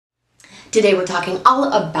Today we're talking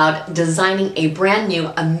all about designing a brand new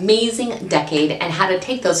amazing decade and how to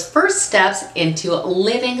take those first steps into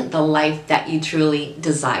living the life that you truly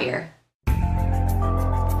desire.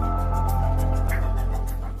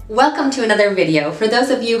 Welcome to another video. For those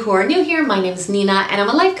of you who are new here, my name is Nina and I'm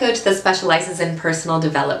a life coach that specializes in personal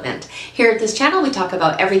development. Here at this channel, we talk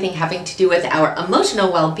about everything having to do with our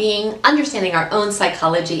emotional well-being, understanding our own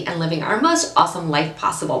psychology, and living our most awesome life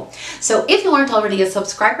possible. So if you aren't already a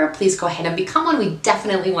subscriber, please go ahead and become one. We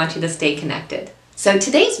definitely want you to stay connected. So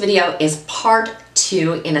today's video is part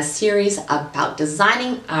 2 in a series about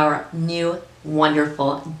designing our new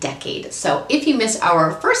wonderful decade. So if you missed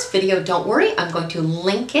our first video, don't worry, I'm going to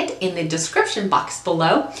link it in the description box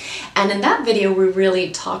below. And in that video, we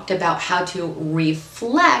really talked about how to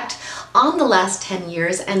reflect on the last 10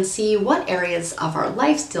 years and see what areas of our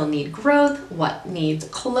life still need growth, what needs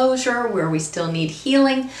closure, where we still need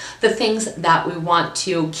healing, the things that we want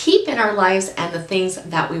to keep in our lives, and the things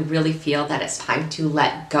that we really feel that it's time to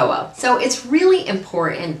let go of. So it's really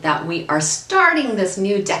important that we are starting this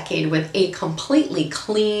new decade with a completely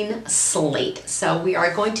clean slate. So we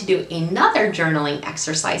are going to do another journaling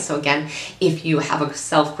exercise. So again, if you have a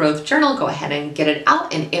self-growth journal, go ahead and get it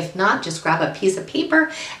out. And if not, just grab a piece of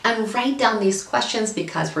paper and write down these questions,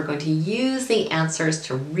 because we're going to use the answers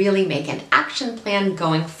to really make an action plan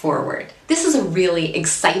going forward. This is a really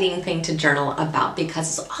exciting thing to journal about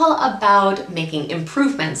because it's all about making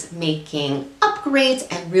improvements, making upgrades,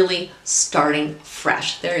 and really starting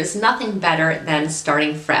fresh. There is nothing better than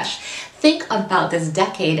starting fresh. Think about this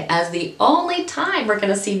decade as the only time we're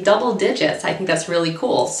going to see double digits. I think that's really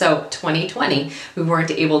cool. So 2020, we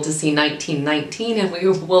weren't able to see 1919, and we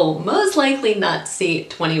will most likely not see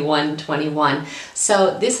 2121.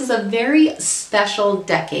 So this is a very special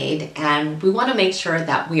decade, and we want to make sure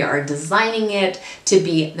that we are designing it to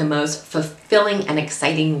be the most fulfilling and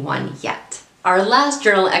exciting one yet. Our last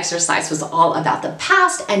journal exercise was all about the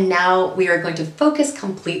past, and now we are going to focus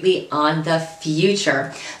completely on the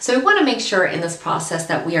future. So we want to make sure in this process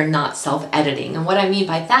that we are not self-editing. And what I mean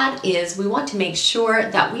by that is we want to make sure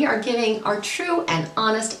that we are giving our true and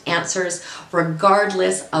honest answers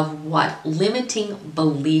regardless of what limiting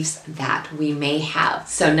beliefs that we may have.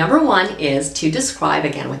 So number 1 is to describe,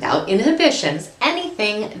 again without inhibitions,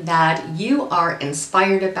 anything that you are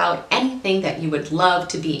inspired about, anything that you would love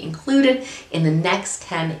to be included in the next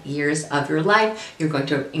 10 years of your life, you're going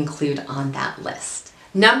to include on that list.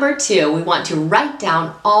 Number 2, we want to write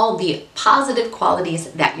down all the positive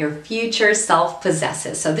qualities that your future self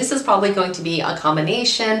possesses. So this is probably going to be a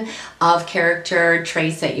combination of character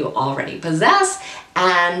traits that you already possess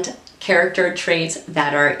and character traits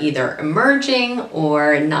that are either emerging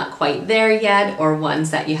or not quite there yet, or ones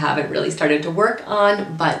that you haven't really started to work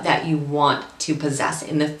on but that you want to possess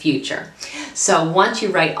in the future. So once you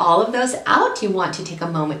write all of those out, you want to take a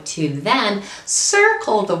moment to then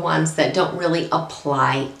circle the ones that don't really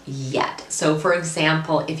apply yet. So for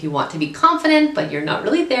example, if you want to be confident but you're not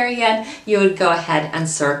really there yet, you would go ahead and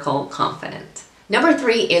circle confident. Number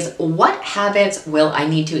 3 is, what habits will I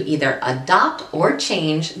need to either adopt or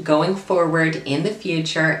change going forward in the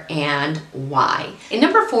future, and why? In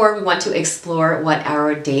number 4, we want to explore what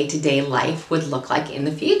our day-to-day life would look like in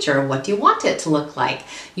the future. What do you want it to look like?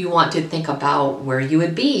 You want to think about where you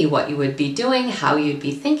would be, what you would be doing, how you'd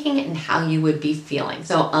be thinking, and how you would be feeling.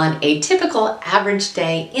 So on a typical average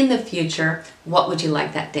day in the future, what would you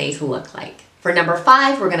like that day to look like? For number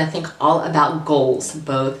 5, we're going to think all about goals,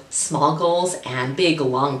 both small goals and big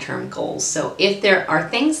long-term goals. So if there are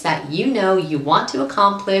things that you know you want to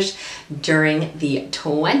accomplish during the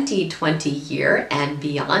 2020 year and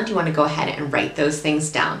beyond, you want to go ahead and write those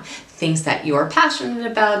things down. Things that you are passionate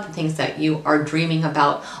about, the things that you are dreaming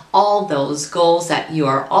about, all those goals that you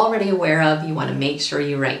are already aware of, you want to make sure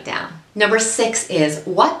you write down. Number 6 is,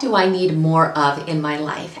 what do I need more of in my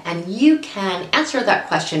life? And you can answer that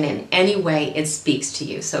question in any way it speaks to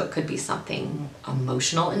you. So it could be something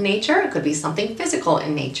emotional in nature, it could be something physical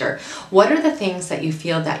in nature. What are the things that you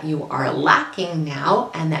feel that you are lacking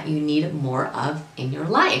now and that you need more of in your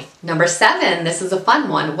life? Number 7, this is a fun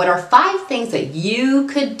one. What are 5 things that you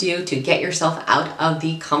could do to get yourself out of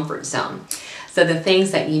the comfort zone? So the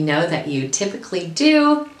things that you know that you typically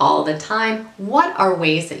do all the time, what are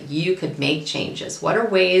ways that you could make changes? What are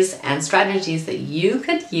ways and strategies that you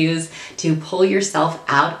could use to pull yourself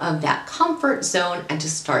out of that comfort zone and to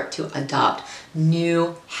start to adopt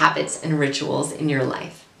new habits and rituals in your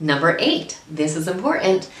life? Number 8, this is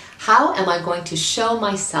important. How am I going to show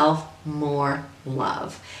myself more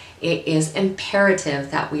love? It is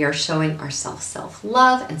imperative that we are showing ourselves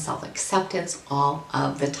self-love and self-acceptance all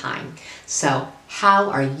of the time. So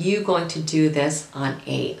how are you going to do this on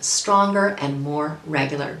a stronger and more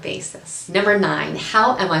regular basis? Number 9,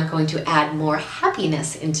 how am I going to add more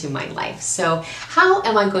happiness into my life? So how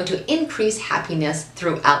am I going to increase happiness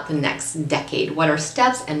throughout the next decade? What are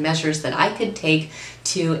steps and measures that I could take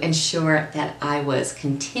to ensure that I was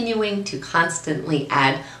continuing to constantly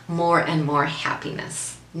add more and more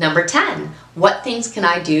happiness? Number 10, what things can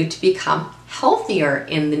I do to become healthier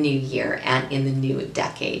in the new year and in the new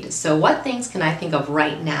decade? So what things can I think of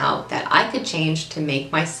right now that I could change to make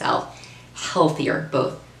myself healthier,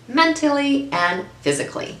 both mentally and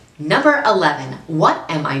physically? Number 11, what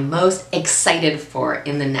am I most excited for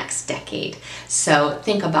in the next decade? So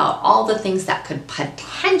think about all the things that could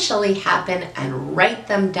potentially happen and write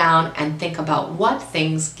them down, and think about what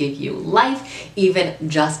things give you life even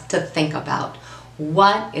just to think about.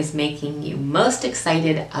 What is making you most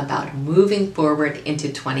excited about moving forward into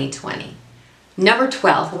 2020? Number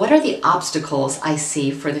 12, what are the obstacles I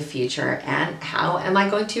see for the future, and how am I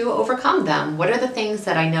going to overcome them? What are the things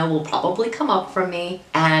that I know will probably come up for me,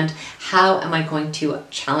 and how am I going to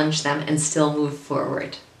challenge them and still move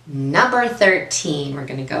forward? Number 13, we're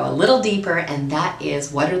going to go a little deeper, and that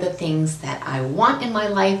is, what are the things that I want in my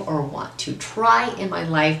life or want to try in my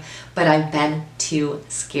life, but I've been too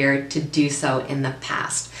scared to do so in the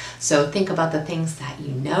past. So think about the things that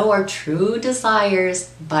you know are true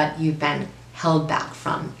desires, but you've been held back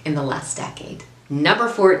from in the last decade. Number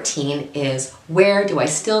 14 is, where do I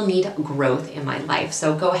still need growth in my life?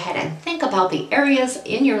 So go ahead and think about the areas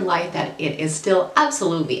in your life that it is still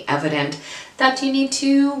absolutely evident that you need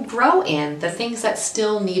to grow in, the things that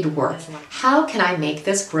still need work. How can I make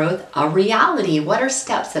this growth a reality? What are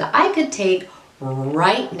steps that I could take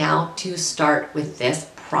right now to start with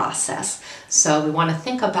this process? So we want to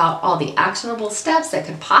think about all the actionable steps that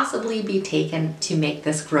could possibly be taken to make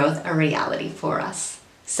this growth a reality for us.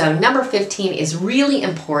 So number 15 is really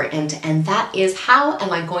important, and that is, how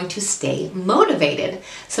am I going to stay motivated?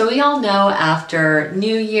 So we all know after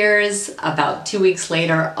New Year's, about 2 weeks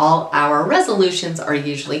later, all our resolutions are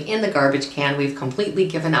usually in the garbage can. We've completely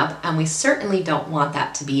given up, and we certainly don't want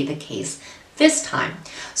that to be the case this time.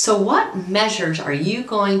 So what measures are you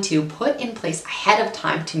going to put in place ahead of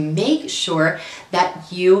time to make sure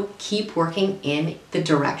that you keep working in the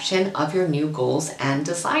direction of your new goals and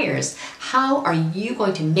desires? How are you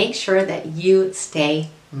going to make sure that you stay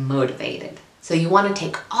motivated? So you want to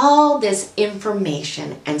take all this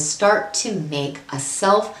information and start to make a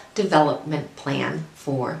self-development plan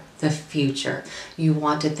for the future. You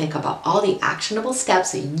want to think about all the actionable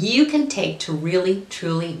steps that you can take to really,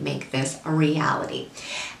 truly make this a reality.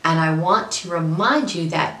 And I want to remind you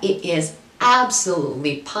that it is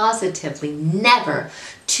absolutely, positively never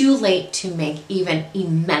too late to make even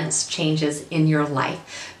immense changes in your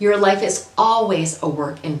life. Your life is always a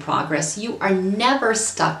work in progress. You are never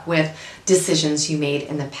stuck with decisions you made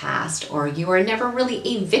in the past, or you are never really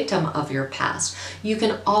a victim of your past. You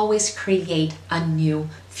can always create a new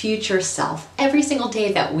future self. Every single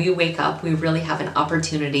day that we wake up, we really have an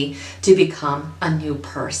opportunity to become a new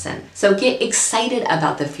person. So get excited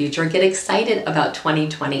about the future. Get excited about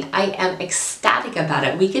 2020. I am ecstatic about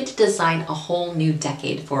it. We get to design a whole new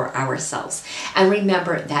decade for ourselves. And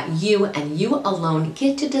remember that you and you alone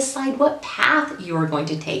get to decide what path you are going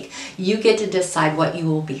to take. You get to decide what you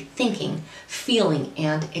will be thinking, feeling,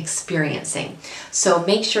 and experiencing. So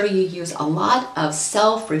make sure you use a lot of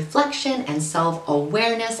self-reflection and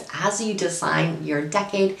self-awareness as you design your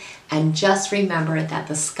decade, and just remember that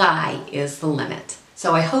the sky is the limit.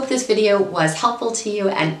 So I hope this video was helpful to you,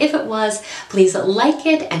 and if it was, please like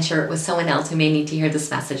it and share it with someone else who may need to hear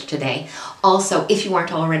this message today. Also, if you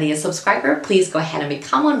aren't already a subscriber, please go ahead and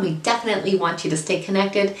become one. We definitely want you to stay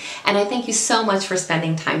connected, and I thank you so much for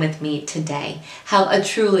spending time with me today. Have a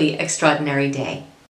truly extraordinary day.